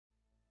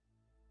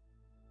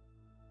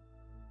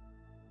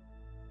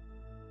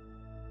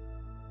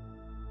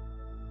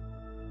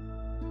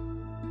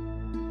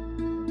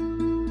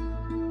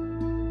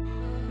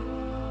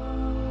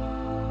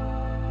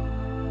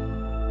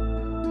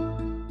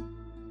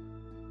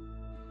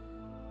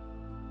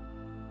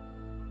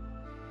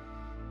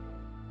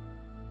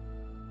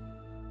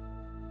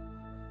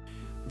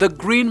The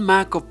green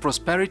mark of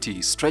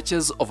prosperity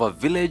stretches over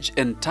village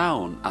and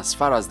town as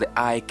far as the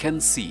eye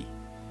can see.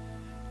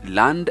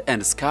 Land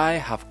and sky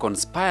have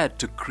conspired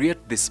to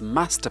create this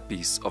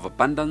masterpiece of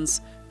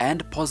abundance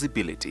and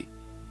possibility.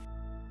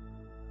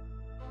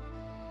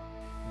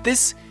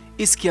 This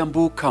is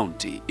Kiambu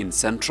County in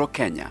central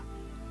Kenya.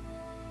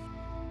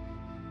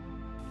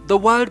 The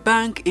World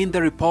Bank in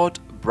the report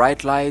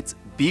Bright Lights,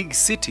 Big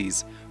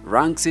Cities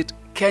ranks it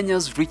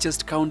Kenya's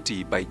richest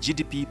county by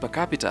GDP per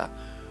capita,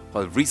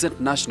 while recent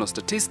national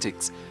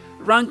statistics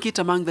rank it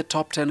among the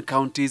top 10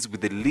 counties with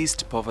the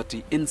least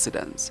poverty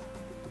incidence.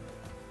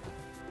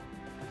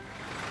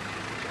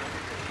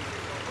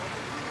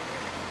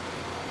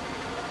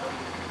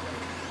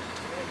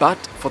 But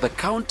for the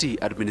county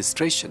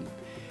administration,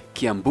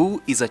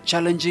 Kiambu is a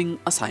challenging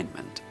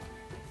assignment.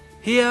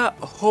 Here,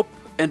 hope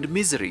and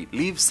misery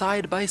live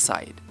side by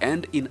side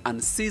and in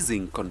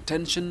unceasing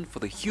contention for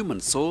the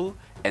human soul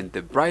and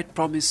the bright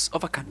promise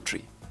of a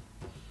country.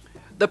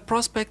 The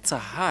prospects are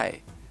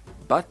high,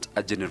 but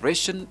a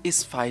generation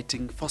is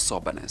fighting for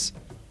soberness.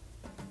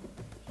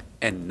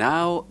 And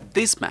now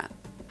this man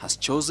has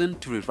chosen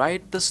to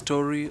rewrite the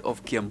story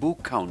of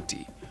Kiambu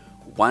County,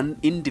 one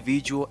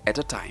individual at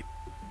a time.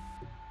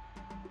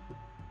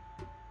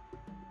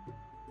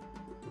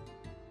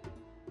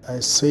 I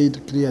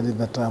said clearly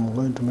that I'm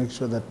going to make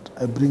sure that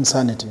I bring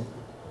sanity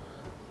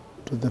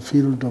to the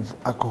field of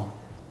alcohol.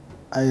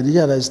 I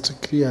realized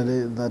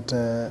clearly that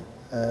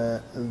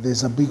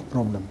there's a big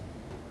problem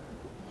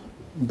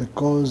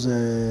because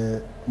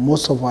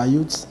most of our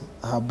youths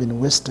have been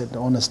wasted,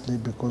 honestly,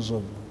 because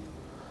of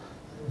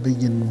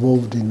being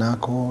involved in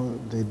alcohol.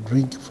 They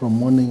drink from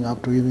morning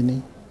up to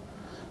evening.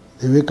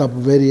 They wake up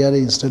very early.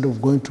 Instead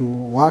of going to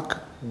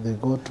work, they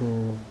go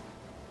to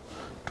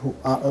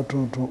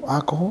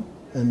alcohol.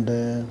 And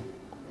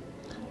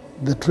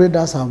the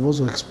traders have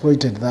also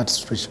exploited that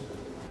situation.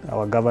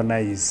 Our governor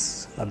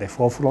is at the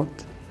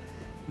forefront,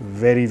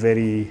 very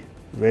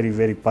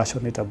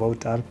passionate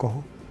about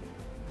alcohol.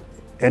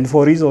 And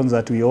for reasons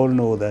that we all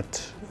know that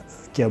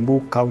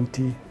Kiambu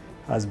County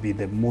has been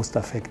the most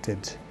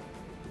affected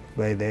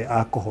by the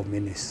alcohol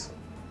menace.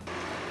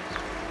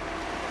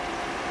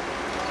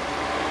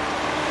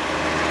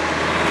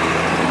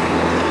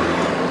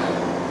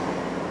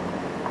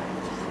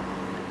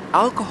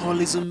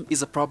 Alcoholism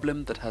is a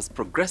problem that has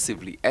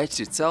progressively etched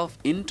itself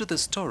into the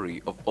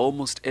story of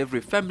almost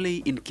every family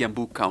in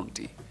Kiambu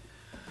County.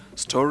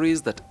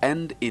 Stories that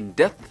end in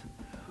death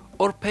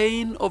or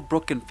pain of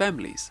broken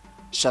families,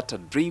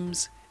 shattered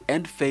dreams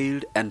and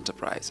failed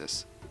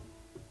enterprises.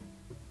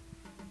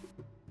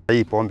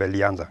 Hii pombe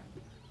ilianza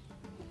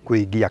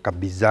kuingia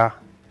kabisa,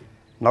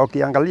 na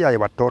ukiangalia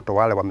watoto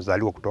wale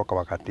wamezaliwa kutoka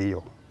wakati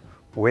hiyo,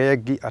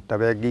 wengi hata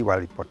wengi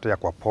walipotea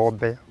kwa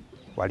pombe,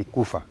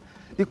 walikufa.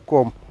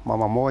 Iko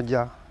mama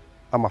moja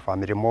ama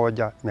familia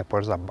moja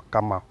imepoteza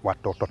kama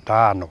watoto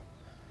 5.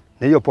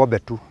 Ni hiyo pombe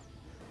tu.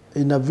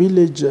 In a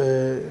village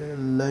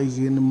like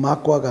in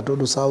Makwa,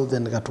 Gatodo South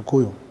and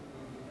Gatukuyu,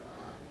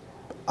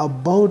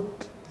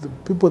 about the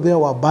people there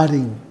were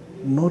burying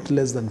not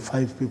less than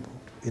 5 people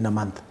in a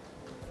month,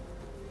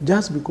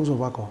 just because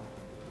of alcohol.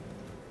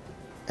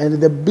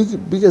 And the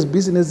biggest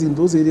business in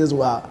those areas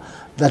were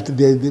that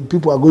the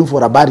people are going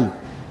for a burial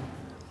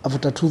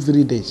after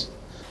 2-3 days.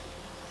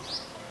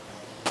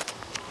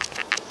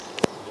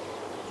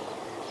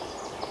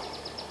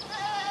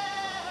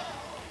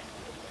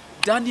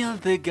 Daniel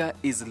Thega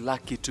is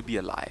lucky to be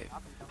alive,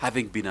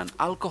 having been an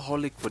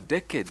alcoholic for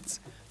decades,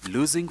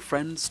 losing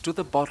friends to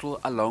the bottle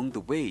along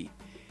the way.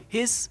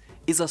 His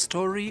is a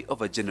story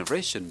of a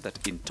generation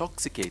that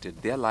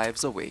intoxicated their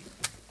lives away.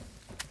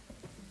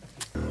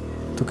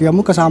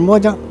 Tukiamka saa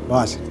moja,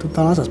 basi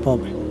tutaanza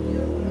pombe.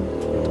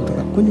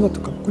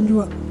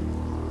 Tukakunywa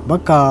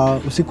mpaka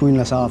usiku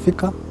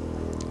inafika.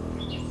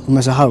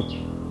 Umesahau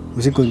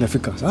usiku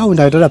inafika. Sasa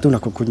unaendelea tu na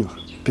kukunywa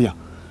pia.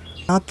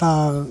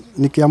 Hata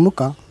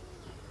nikiamka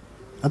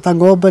hata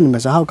ng'ombe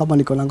nimesahau kama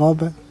niko na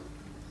ng'ombe.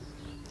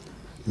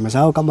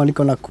 Nimesahau kama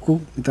niko na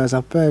kuku,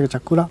 nitaweza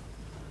chakula.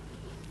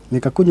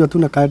 Nikakunywa tu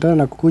nikaendelea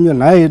na kukunywa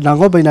na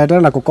ng'ombe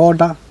inaendelea na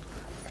kukonda.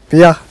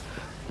 Pia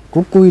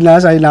kuku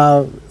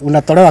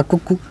unatolewa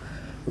kuku.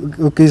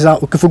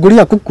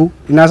 Ukifungulia kuku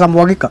inaweza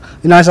mwagika,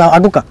 inaweza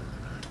anguka.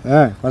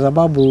 Kwa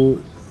sababu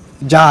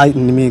njaa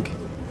ni mingi.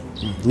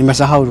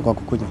 Nimesahau kwa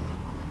kukunywa.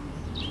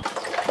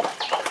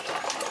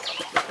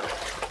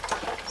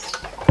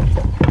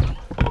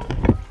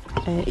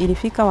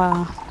 Ilifika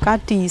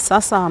wakati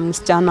sasa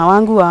msichana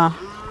wangu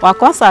wa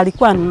kwanza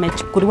alikuwa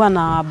nimechukuliwa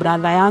na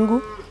brother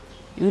yangu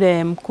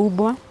yule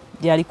mkubwa,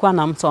 ndiye alikuwa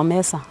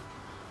anamsomesa.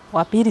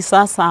 Wa pili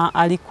sasa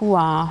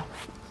alikuwa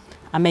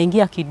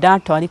ameingia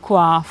kidato,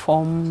 alikuwa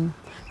form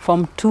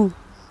 2.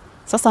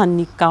 Sasa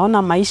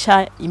nikaona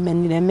maisha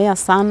imenilemea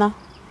sana.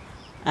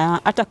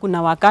 Hata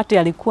kuna wakati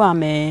alikuwa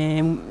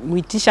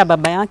amemuitisha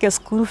baba yake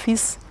school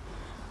fees.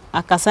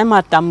 Akasema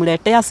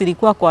atamletea,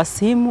 silikuwa kwa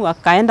simu,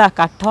 akaenda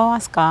akatoa,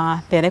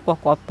 sikapelekwa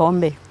kwa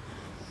pombe.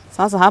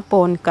 Sasa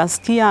hapo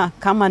nikasikia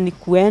kama ni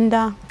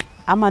kuenda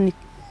ama ni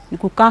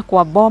kukaa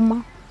kwa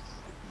boma.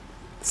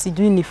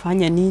 sijui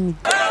nifanye nini.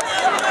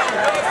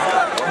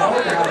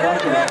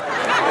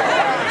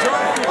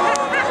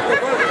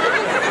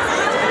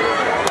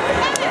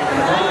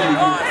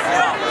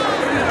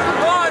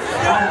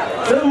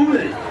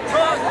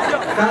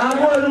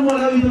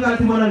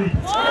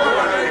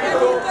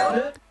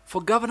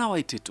 For Governor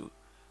Waititu,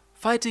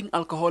 fighting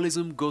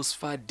alcoholism goes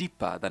far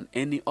deeper than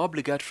any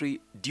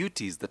obligatory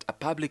duties that a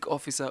public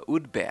officer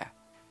would bear.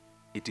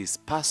 It is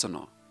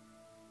personal.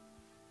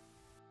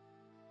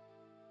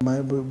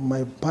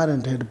 My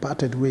parent had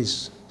parted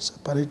ways,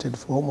 separated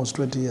for almost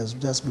 20 years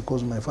just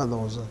because my father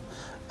was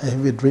a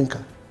heavy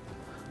drinker.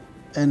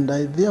 And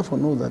I therefore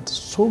know that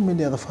so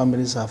many other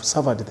families have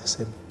suffered the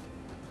same.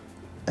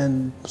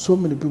 And so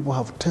many people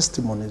have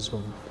testimonies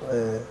of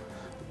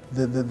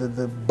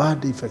the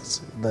bad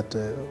effects that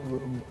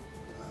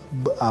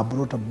are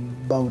brought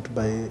about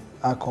by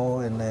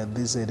alcohol and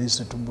these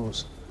illicit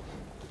brews.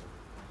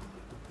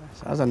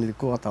 Sasa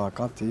nilikuwa hata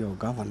wakati hiyo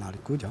governor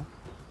alikuja,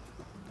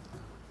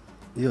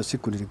 hiyo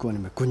siku nilikuwa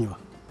nimekunywa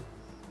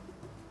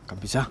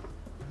kabisa.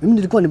 Mimi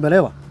nilikuwa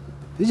nimelewa,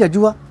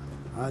 sijajua.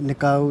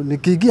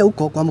 Nikiingia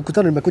huko kwa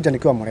mkutano nimekuja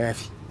nikiwa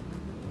mrefu.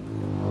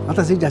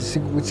 Hata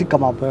si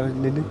kama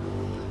nini.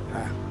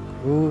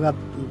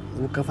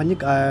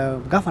 Ukafanyika,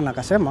 governor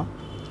akasema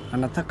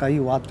anataka hii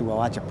watu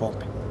waache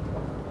pombe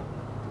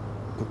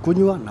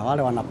kukunywa na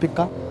wale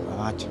wanapika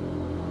waache.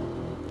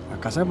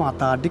 Akasema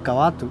ataandika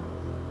watu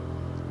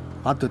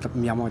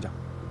 100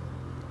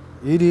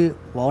 ili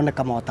waone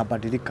kama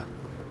watabadilika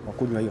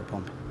wakunywa hiyo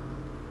pombe.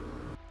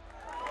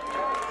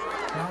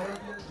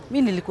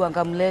 Mimi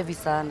nilikuwa mlevi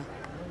sana,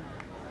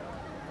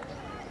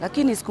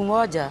 lakini siku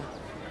moja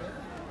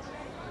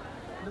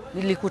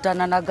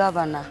nilikutana na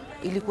governor.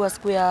 Ilikuwa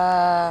siku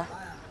ya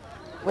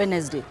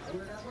Wednesday.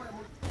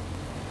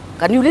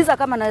 Kaniuliza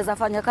kama naweza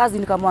fanya kazi,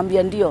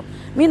 nikamwambia ndio.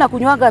 Mimi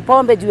nakunywaga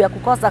pombe juu ya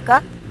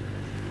kukosa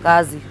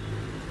kazi.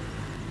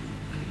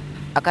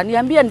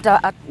 Akaniambia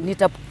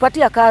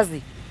nitakupatia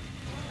kazi.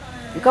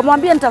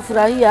 Nikamwambia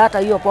nitafurahia hata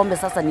hiyo pombe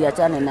sasa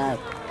niachane nayo.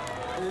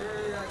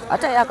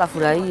 Hata yeye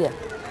akafurahia.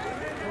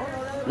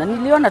 Na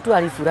niliona tu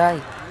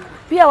alifurahi.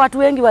 Pia watu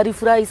wengi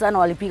walifurahi sana,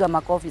 walipiga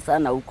makofi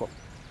sana huko.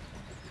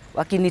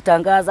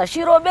 Wakinitangaza,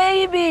 "Shiro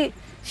baby,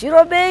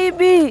 Shiro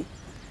baby."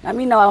 Na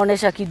mimi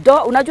nawaonesha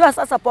kidogo. Unajua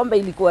sasa pombe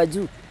ilikuwa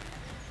juu.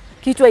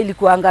 Kichwa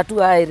ilikuanga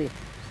tu aire.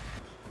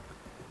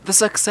 The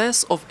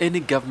success of any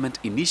government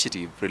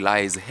initiative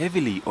relies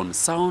heavily on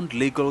sound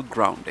legal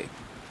grounding.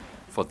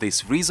 For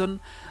this reason,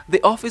 the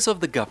Office of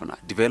the Governor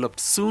developed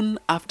soon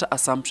after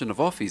assumption of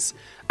office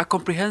a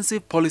comprehensive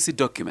policy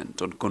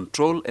document on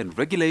control and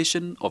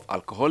regulation of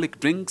alcoholic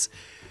drinks,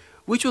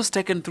 which was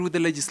taken through the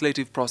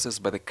legislative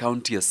process by the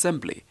County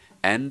Assembly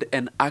and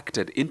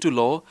enacted into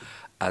law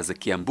as the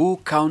Kiambu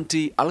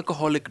County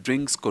Alcoholic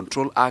Drinks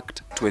Control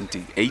Act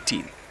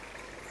 2018.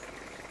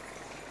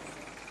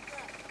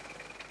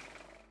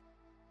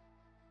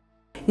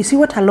 You see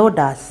what a law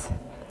does?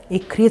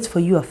 It creates for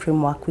you a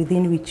framework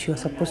within which you're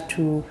supposed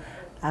to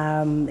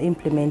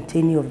implement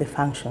any of the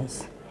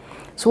functions.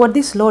 So what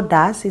this law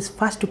does is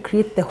first to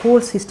create the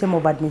whole system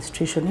of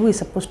administration who is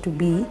supposed to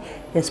be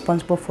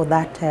responsible for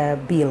that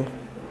bill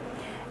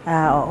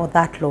or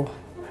that law.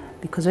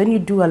 Because when you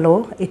do a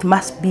law, it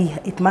must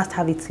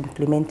have its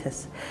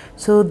implementers.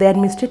 So the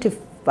administrative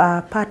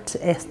part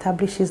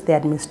establishes the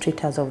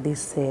administrators of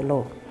this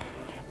law.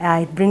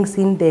 It brings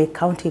in the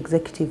county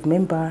executive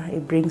member,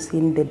 it brings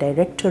in the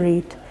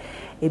directorate,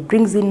 it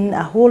brings in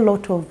a whole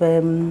lot of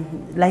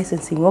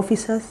licensing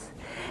officers,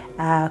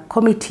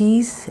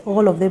 committees,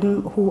 all of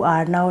them who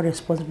are now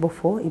responsible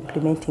for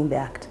implementing the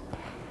act.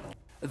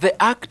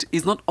 The Act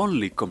is not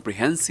only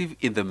comprehensive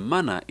in the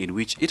manner in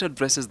which it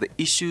addresses the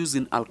issues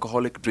in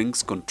alcoholic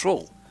drinks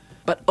control,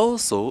 but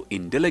also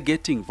in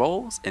delegating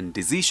roles and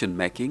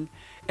decision-making,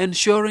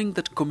 ensuring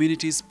that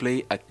communities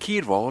play a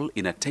key role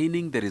in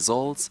attaining the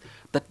results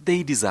that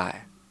they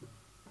desire.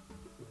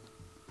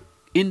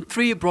 In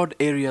 3 broad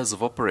areas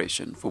of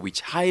operation for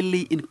which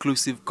highly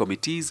inclusive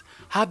committees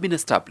have been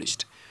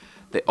established,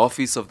 the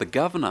Office of the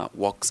Governor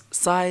works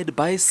side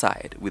by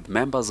side with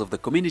members of the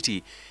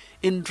community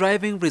in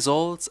driving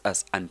results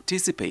as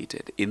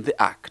anticipated in the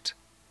Act.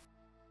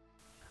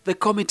 The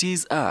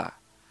committees are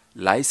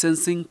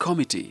Licensing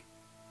Committee,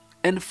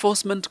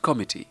 Enforcement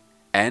Committee,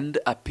 and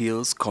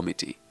Appeals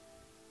Committee.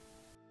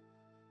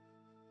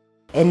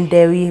 And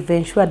we have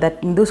ensured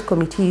that in those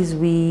committees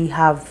we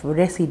have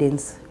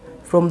residents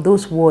from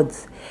those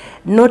wards,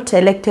 not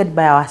elected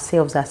by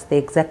ourselves as the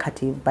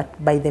executive,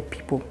 but by the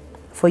people.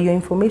 For your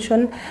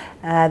information,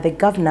 the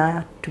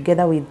governor,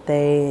 together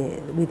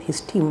with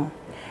his team,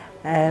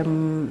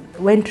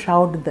 went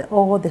round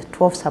all the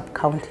 12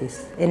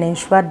 sub-counties and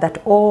ensured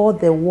that all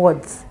the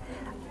wards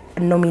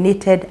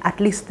nominated at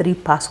least 3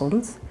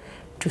 persons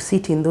to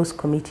sit in those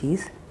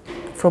committees,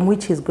 from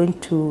which he's going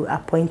to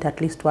appoint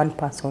at least 1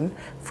 person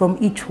from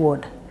each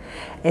ward.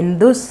 And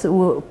those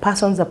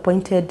persons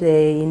appointed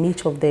in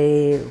each of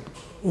the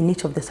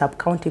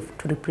sub-county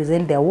to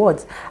represent their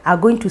wards are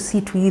going to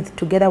sit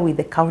together with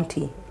the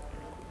county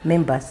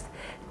members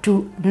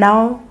to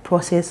now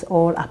process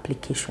all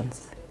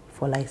applications.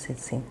 for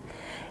licensing.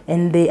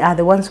 And they are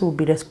the ones who will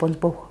be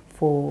responsible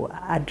for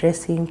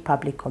addressing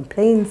public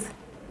complaints.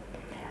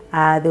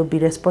 They'll be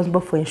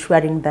responsible for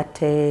ensuring that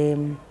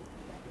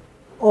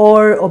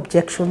all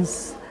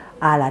objections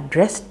are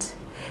addressed.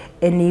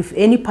 And if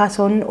any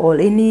person or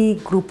any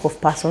group of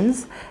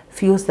persons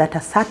feels that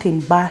a certain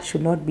bar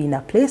should not be in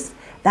a place,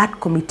 that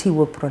committee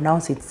will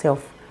pronounce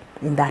itself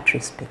in that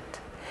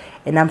respect.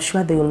 And I'm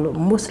sure they will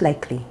most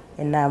likely,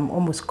 and I'm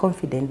almost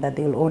confident that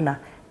they will honor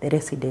the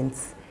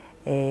residents'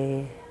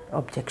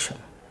 objection.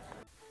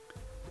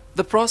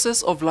 The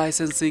process of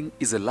licensing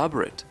is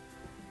elaborate.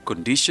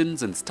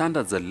 Conditions and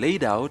standards are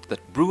laid out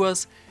that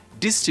brewers,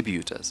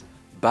 distributors,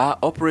 bar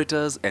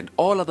operators and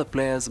all other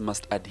players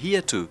must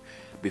adhere to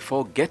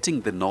before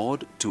getting the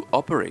nod to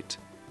operate.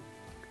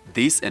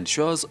 This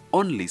ensures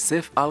only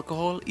safe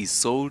alcohol is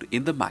sold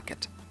in the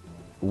market.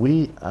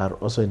 We are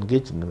also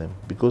engaging them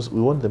because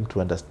we want them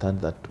to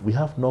understand that we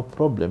have no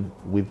problem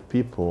with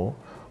people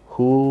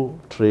who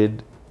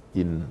trade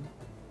in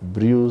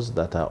brews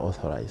that are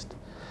authorized.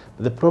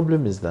 The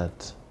problem is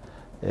that,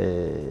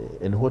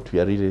 and what we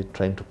are really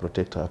trying to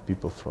protect our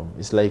people from,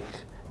 is like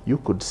you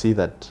could see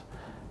that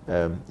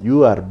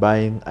you are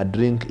buying a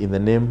drink in the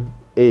name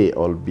A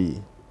or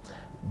B,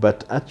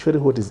 but actually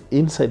what is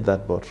inside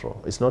that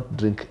bottle is not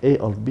drink A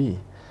or B.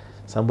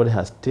 Somebody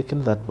has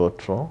taken that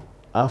bottle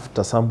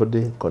after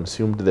somebody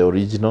consumed the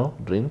original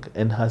drink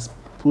and has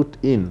put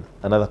in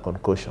another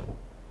concoction.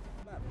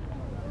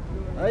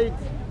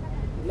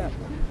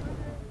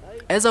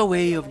 As a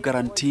way of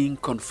guaranteeing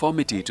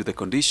conformity to the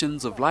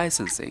conditions of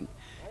licensing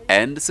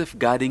and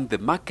safeguarding the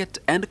market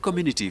and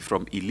community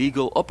from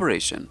illegal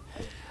operation,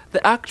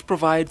 the Act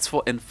provides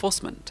for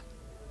enforcement.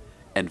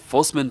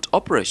 Enforcement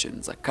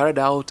operations are carried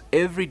out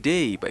every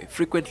day by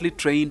frequently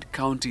trained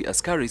county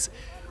askaris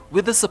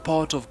with the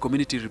support of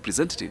community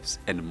representatives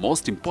and,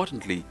 most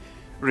importantly,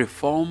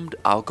 reformed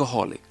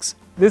alcoholics.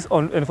 These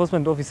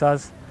enforcement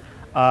officers,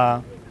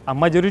 a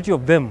majority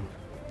of them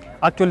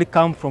actually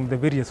come from the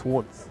various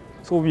wards.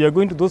 So we are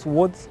going to those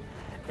wards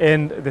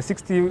and the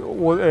 60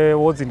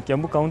 wards in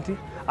Kiambu County,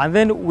 and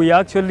then we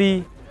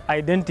actually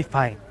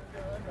identify.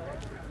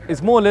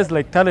 It's more or less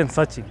like talent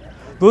searching.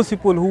 Those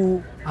people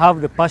who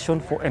have the passion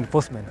for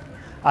enforcement,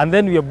 and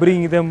then we are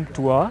bringing them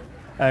to our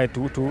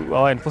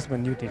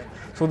enforcement unit,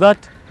 so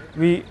that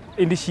we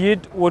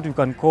initiate what we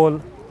can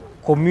call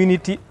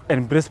community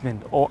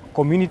embracement or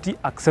community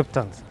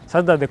acceptance,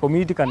 such that the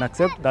community can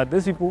accept that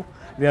these people,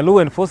 they are law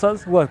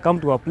enforcers who have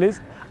come to our place,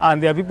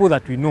 and they are people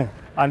that we know,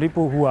 and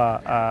people who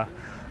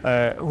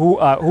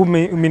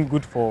mean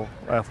good for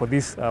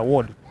this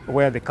ward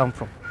where they come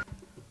from.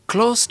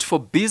 Closed for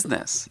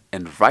business,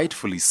 and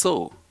rightfully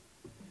so.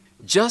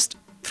 Just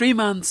 3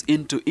 months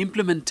into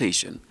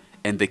implementation,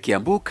 and the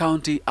Kiambu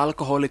County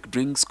Alcoholic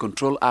Drinks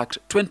Control Act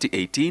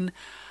 2018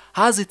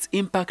 has its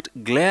impact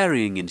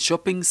glaring in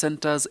shopping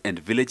centers and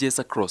villages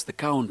across the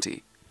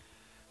county.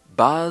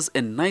 Bars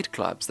and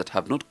nightclubs that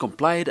have not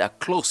complied are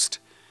closed,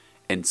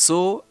 and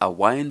so are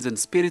wines and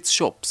spirits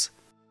shops.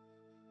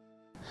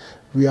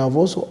 We have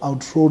also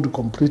outrode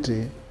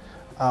completely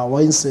our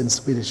wines and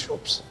spirits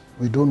shops.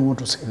 We don't want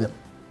to see them,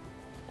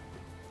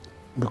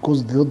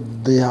 because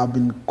they have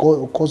been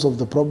cause of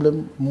the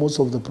problem. Most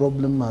of the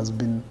problem has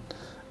been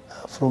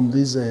from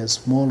these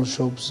small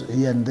shops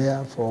here and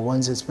there for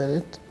wines and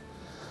spirit,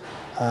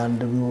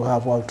 and we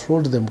have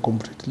outrode them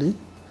completely.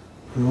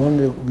 We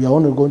are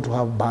only going to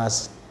have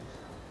bars,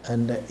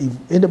 and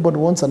if anybody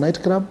wants a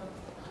nightclub,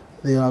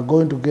 they are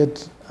going to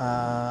get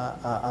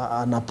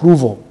an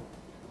approval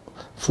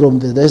from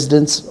the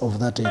residents of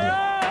that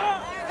area.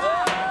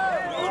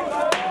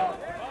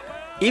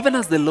 Even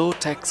as the law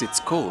takes its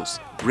course,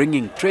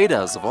 bringing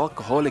traders of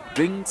alcoholic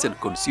drinks and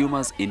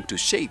consumers into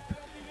shape,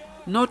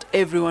 not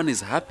everyone is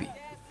happy.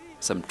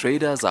 Some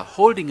traders are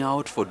holding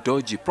out for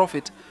dodgy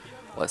profit,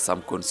 while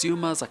some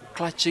consumers are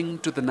clutching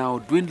to the now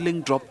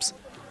dwindling drops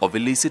of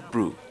illicit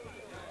brew.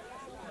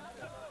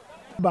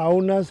 Bar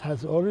owners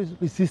has always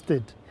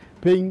resisted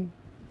paying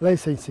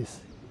licenses.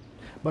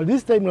 But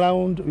this time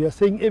round, we are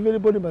saying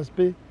everybody must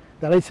pay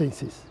the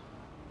licenses.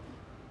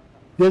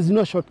 There's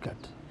no shortcut.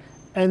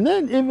 And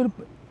then every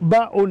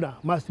bar owner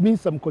must meet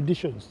some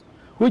conditions,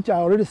 which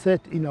are already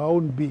set in our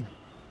own bill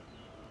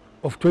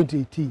of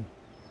 2018.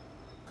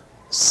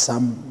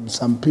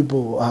 Some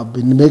people have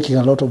been making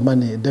a lot of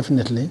money,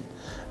 definitely,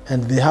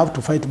 and they have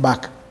to fight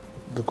back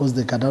because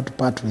they cannot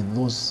part with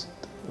those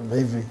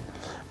very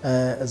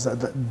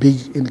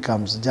big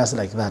incomes just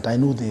like that. I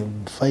know they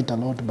fight a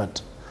lot,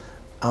 but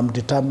I'm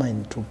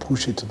determined to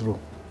push it through.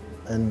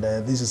 And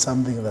this is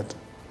something that,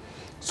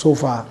 so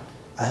far,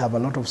 I have a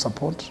lot of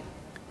support.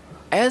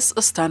 As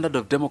a standard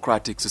of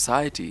democratic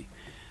society,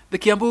 the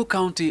Kiambu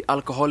County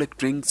Alcoholic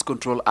Drinks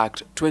Control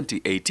Act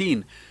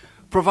 2018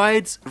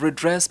 provides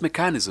redress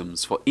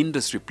mechanisms for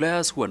industry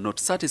players who are not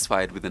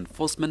satisfied with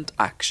enforcement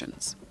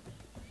actions.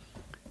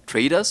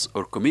 Traders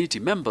or community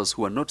members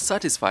who are not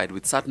satisfied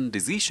with certain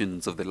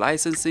decisions of the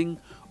licensing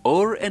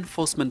or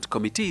enforcement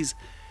committees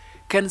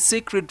can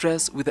seek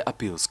redress with the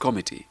appeals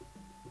committee.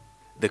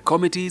 The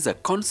committees are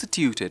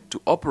constituted to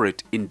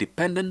operate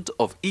independent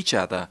of each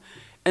other,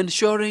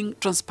 ensuring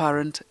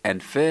transparent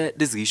and fair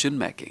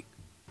decision-making.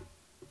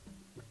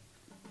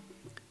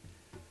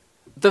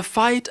 The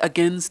fight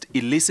against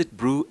illicit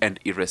brew and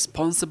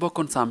irresponsible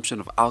consumption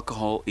of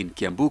alcohol in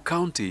Kiambu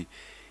County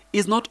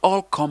is not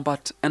all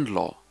combat and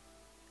law.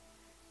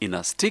 In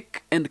a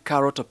stick and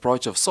carrot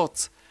approach of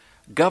sorts,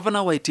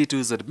 Governor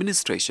Waititu's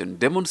administration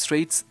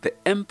demonstrates the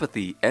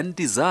empathy and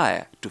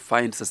desire to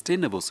find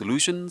sustainable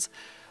solutions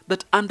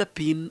that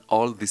underpin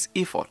all this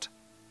effort.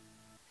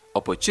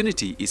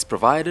 Opportunity is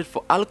provided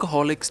for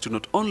alcoholics to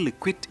not only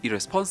quit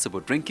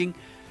irresponsible drinking,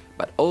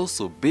 but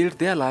also build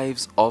their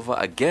lives over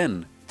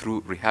again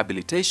through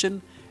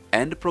rehabilitation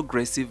and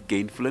progressive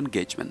gainful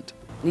engagement.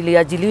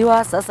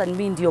 Niliajiliwa, sasa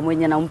mimi ndio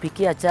mwenye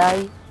nampikia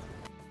chai.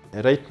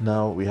 Right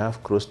now we have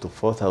close to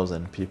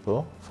 4,000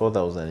 people,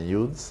 4,000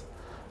 youths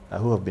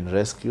who have been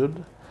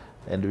rescued,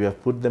 and we have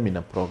put them in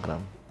a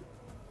program.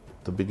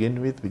 To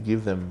begin with, we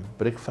give them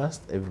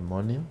breakfast every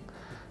morning.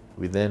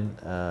 We then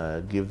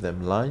give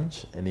them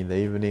lunch, and in the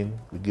evening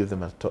we give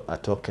them a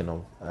token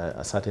of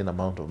a certain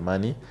amount of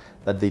money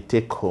that they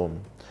take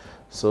home.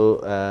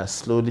 So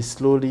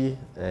slowly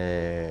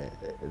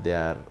they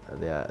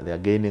are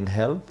gaining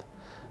health,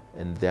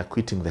 and they are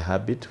quitting the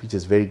habit, which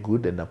is very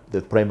good. And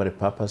the primary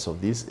purpose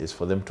of this is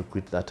for them to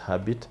quit that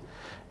habit.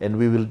 And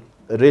we will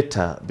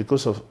later,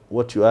 because of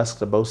what you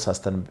asked about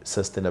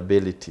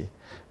sustainability,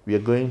 we are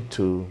going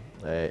to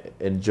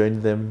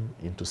join them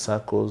into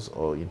circles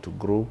or into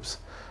groups,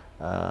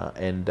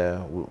 and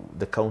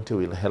the county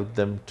will help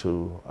them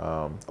to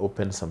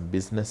open some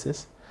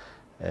businesses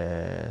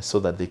so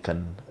that they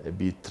can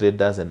be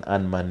traders and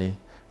earn money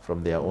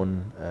from their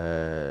own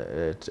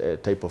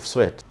type of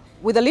sweat.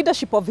 With the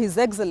leadership of His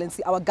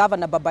Excellency, our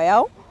Governor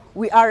Babayao,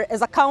 we are,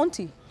 as a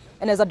county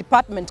and as a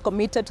department,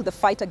 committed to the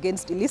fight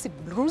against illicit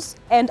brews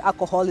and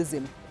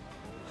alcoholism.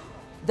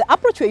 The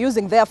approach we're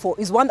using, therefore,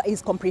 is one that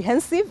is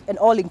comprehensive and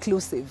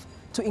all-inclusive,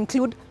 to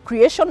include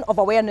creation of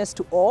awareness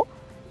to all,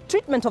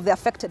 treatment of the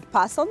affected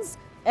persons,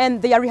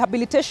 and their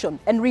rehabilitation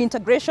and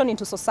reintegration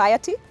into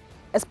society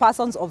as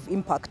persons of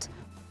impact.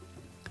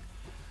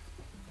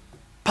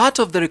 Part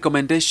of the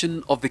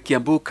recommendation of the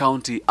Kiambu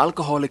County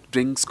Alcoholic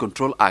Drinks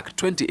Control Act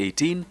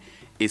 2018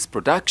 is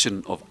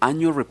production of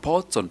annual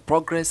reports on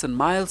progress and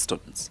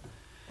milestones.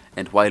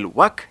 And while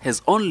work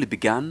has only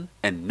begun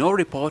and no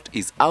report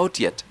is out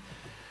yet,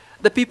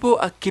 the people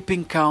are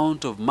keeping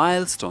count of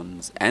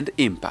milestones and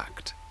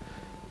impact.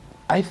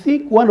 I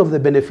think one of the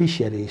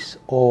beneficiaries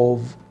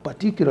of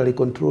particularly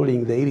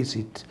controlling the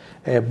illicit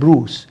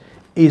brews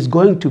is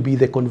going to be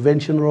the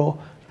conventional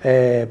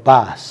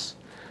bars.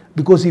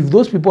 Because if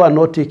those people are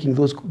not taking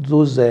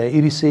those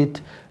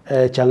illicit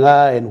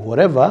changa and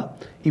whatever,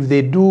 if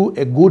they do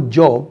a good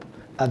job,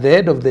 at the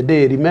end of the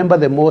day, remember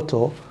the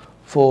motto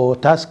for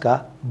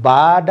Tusker,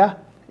 baada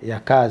ya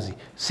kazi,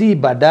 si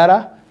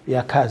badara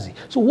ya kazi.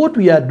 So what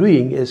we are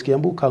doing as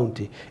Kiambu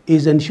County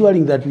is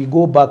ensuring that we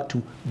go back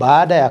to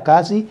baada ya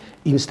kazi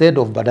instead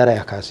of badara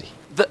ya kazi.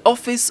 The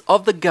office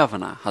of the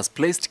governor has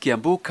placed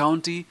Kiambu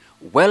County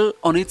well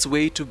on its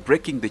way to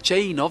breaking the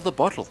chain of the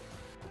bottle.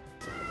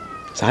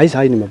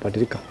 Sahi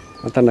nimebadilika.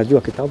 Hata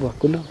najua kitabu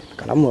hakuna,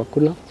 kalamu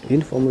hakuna,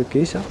 uniform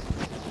ikiisha,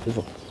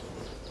 hivyo.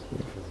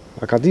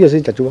 Wakati hiyo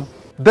sitajua.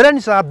 Mbele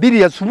ni saa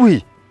 2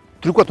 asubuhi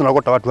tulikuwa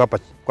tunagota watu hapa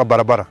kwa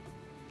barabara.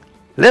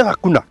 Leo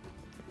hakuna.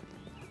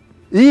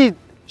 Hii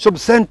shop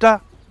center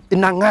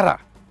inang'ara.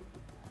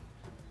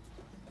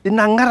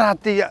 Inang'ara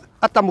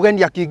hata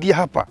mgeni akiingia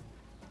hapa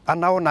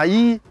anaona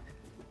hii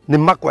ni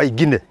makwa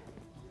ingine.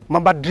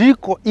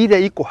 Mabadiliko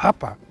ile iko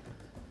hapa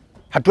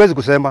hatuwezi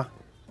kusema.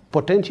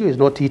 Potential is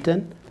not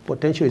eaten,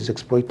 potential is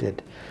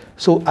exploited.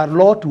 So a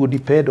lot will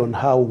depend on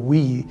how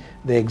we,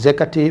 the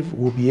executive,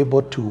 will be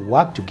able to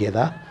work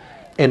together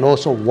and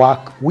also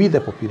work with the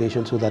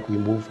population so that we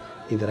move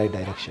in the right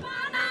direction.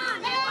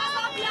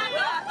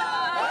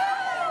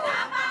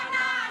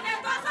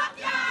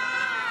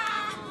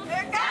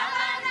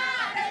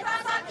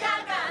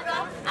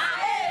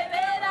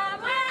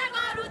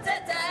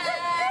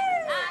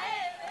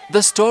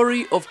 The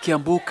story of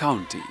Kiambu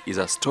County is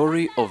a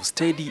story of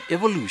steady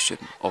evolution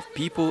of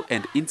people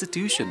and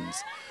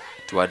institutions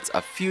towards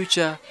a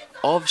future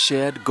of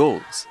shared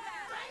goals,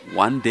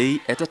 one day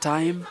at a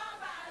time,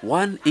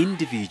 one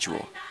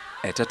individual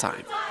at a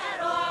time.